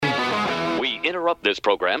interrupt this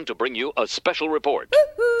program to bring you a special report.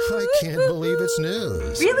 I can't believe it's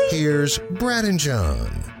news. Really? Here's Brad and John.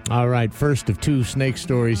 All right, first of two snake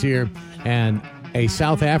stories here. And a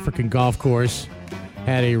South African golf course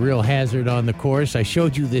had a real hazard on the course. I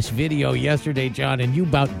showed you this video yesterday, John, and you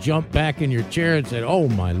about jumped back in your chair and said, oh,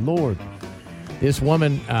 my Lord. This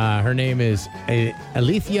woman, her name is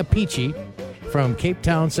Alethea Peachy from Cape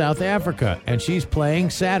Town, South Africa, and she's playing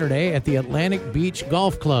Saturday at the Atlantic Beach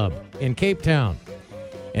Golf Club in Cape Town.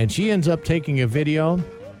 And she ends up taking a video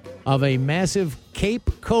of a massive Cape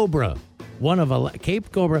cobra, one of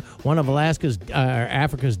Alaska's,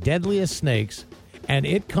 Africa's deadliest snakes, and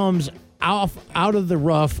it comes out of the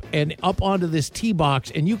rough and up onto this tee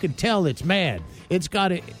box, and you can tell it's mad. It's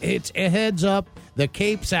got its heads up, the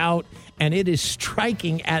cape's out, and it is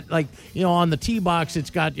striking at, on the tee box,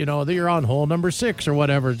 it's got, you're on hole number 6 or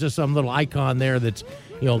whatever, just some little icon there that's,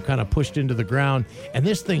 kind of pushed into the ground. And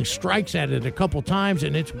this thing strikes at it a couple times,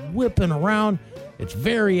 and it's whipping around. It's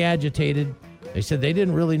very agitated. They said they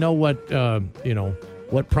didn't really know what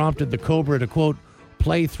prompted the cobra to, quote,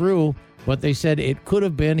 play through, but they said it could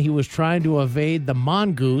have been he was trying to evade the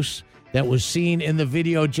mongoose that was seen in the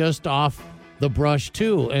video just off the brush,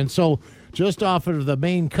 too. And so just off of the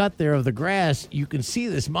main cut there of the grass, you can see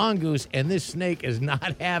this mongoose, and this snake is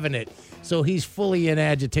not having it. So he's fully in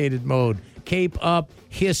agitated mode. Cape up,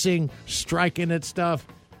 hissing, striking at stuff.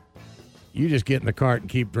 You just get in the cart and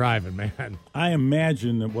keep driving, man. I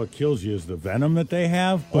imagine that what kills you is the venom that they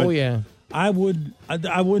have. But oh, yeah. I wouldn't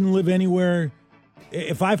live anywhere.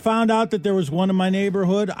 If I found out that there was one in my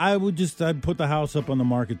neighborhood, I'd put the house up on the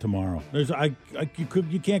market tomorrow.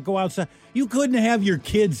 You can't go outside. You couldn't have your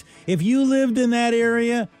kids if you lived in that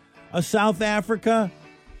area of South Africa.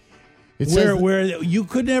 Where you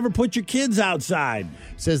could never put your kids outside.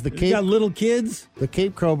 It says you got little kids. The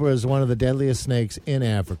Cape cobra is one of the deadliest snakes in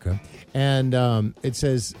Africa, and it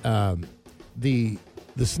says the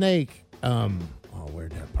snake.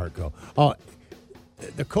 Where'd that part go? Oh,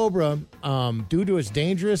 the cobra, due to its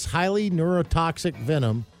dangerous, highly neurotoxic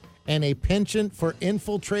venom and a penchant for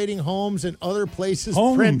infiltrating homes and other places,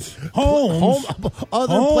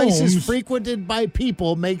 places frequented by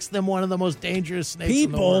people, makes them one of the most dangerous snakes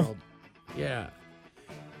in the world. Yeah.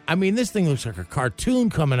 I mean, this thing looks like a cartoon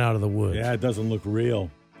coming out of the woods. Yeah, it doesn't look real,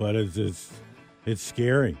 but it's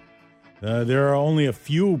scary. There are only a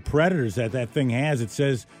few predators that thing has. It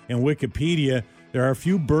says in Wikipedia there are a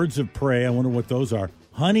few birds of prey. I wonder what those are.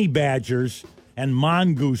 Honey badgers and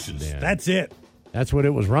mongooses. Yeah. That's it. That's what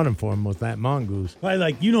it was running for him, was that mongoose.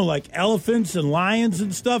 Like elephants and lions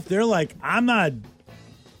and stuff. They're like, I'm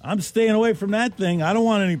staying away from that thing. I don't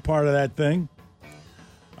want any part of that thing.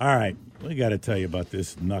 All right. We got to tell you about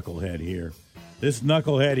this knucklehead here. This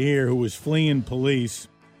knucklehead here who was fleeing police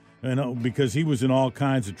because he was in all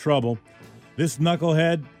kinds of trouble. This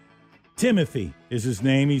knucklehead, Timothy is his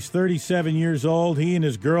name. He's 37 years old. He and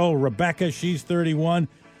his girl, Rebecca, she's 31.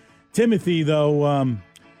 Timothy, though,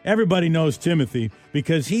 everybody knows Timothy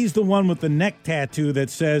because he's the one with the neck tattoo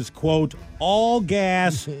that says, quote, all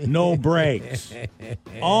gas, no brakes.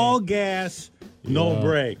 All gas, no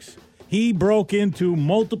brakes. He broke into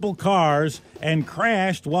multiple cars and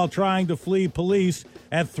crashed while trying to flee police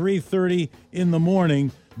at 3:30 in the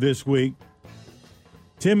morning this week.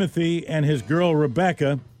 Timothy and his girl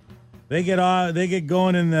Rebecca, they get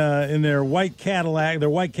going in their white Cadillac. Their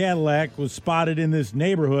white Cadillac was spotted in this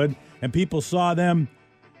neighborhood, and people saw them,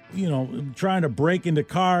 trying to break into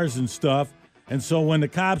cars and stuff. And so when the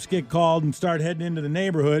cops get called and start heading into the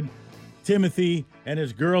neighborhood, Timothy and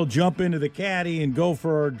his girl jump into the caddy and go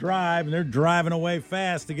for a drive, and they're driving away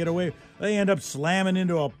fast to get away. They end up slamming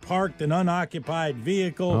into a parked and unoccupied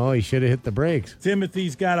vehicle. Oh, he should have hit the brakes.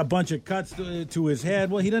 Timothy's got a bunch of cuts to his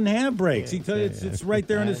head. Well, he doesn't have brakes. It's right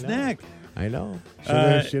there in his neck. I know.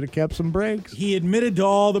 Should have kept some brakes. He admitted to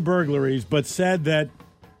all the burglaries, but said that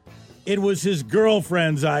it was his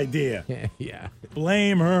girlfriend's idea. Yeah.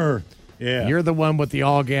 Blame her. Yeah. You're the one with the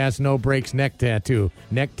all gas, no brakes neck tattoo.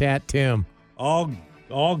 Neck tat Tim. All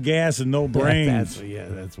gas and no brains.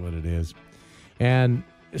 That's what it is. And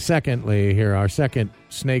secondly, here, our second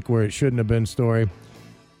snake where it shouldn't have been story.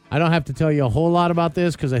 I don't have to tell you a whole lot about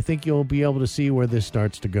this because I think you'll be able to see where this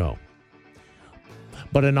starts to go.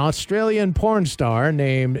 But an Australian porn star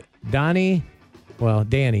named Danny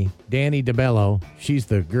DeBello, she's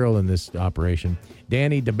the girl in this operation,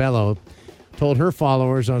 Danny DeBello, told her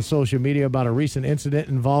followers on social media about a recent incident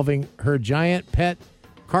involving her giant pet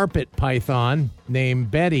carpet python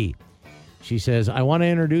named Betty. She says, I want to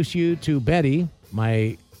introduce you to Betty,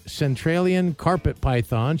 my Centralian carpet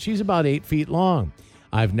python. She's about 8 feet long.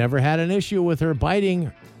 I've never had an issue with her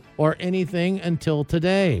biting or anything until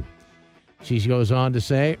today. She goes on to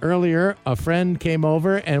say, earlier, a friend came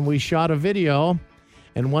over and we shot a video.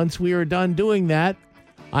 And once we were done doing that,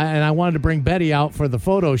 I wanted to bring Betty out for the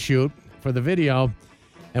photo shoot for the video.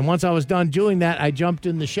 And once I was done doing that, I jumped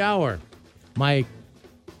in the shower. My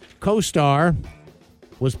co-star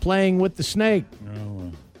was playing with the snake.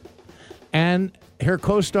 Oh. And her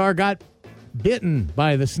co-star got bitten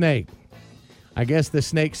by the snake. I guess the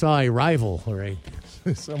snake saw a rival, or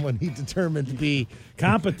someone he determined to be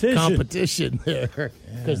competition there.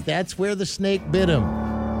 Because that's where the snake bit him,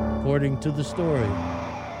 according to the story.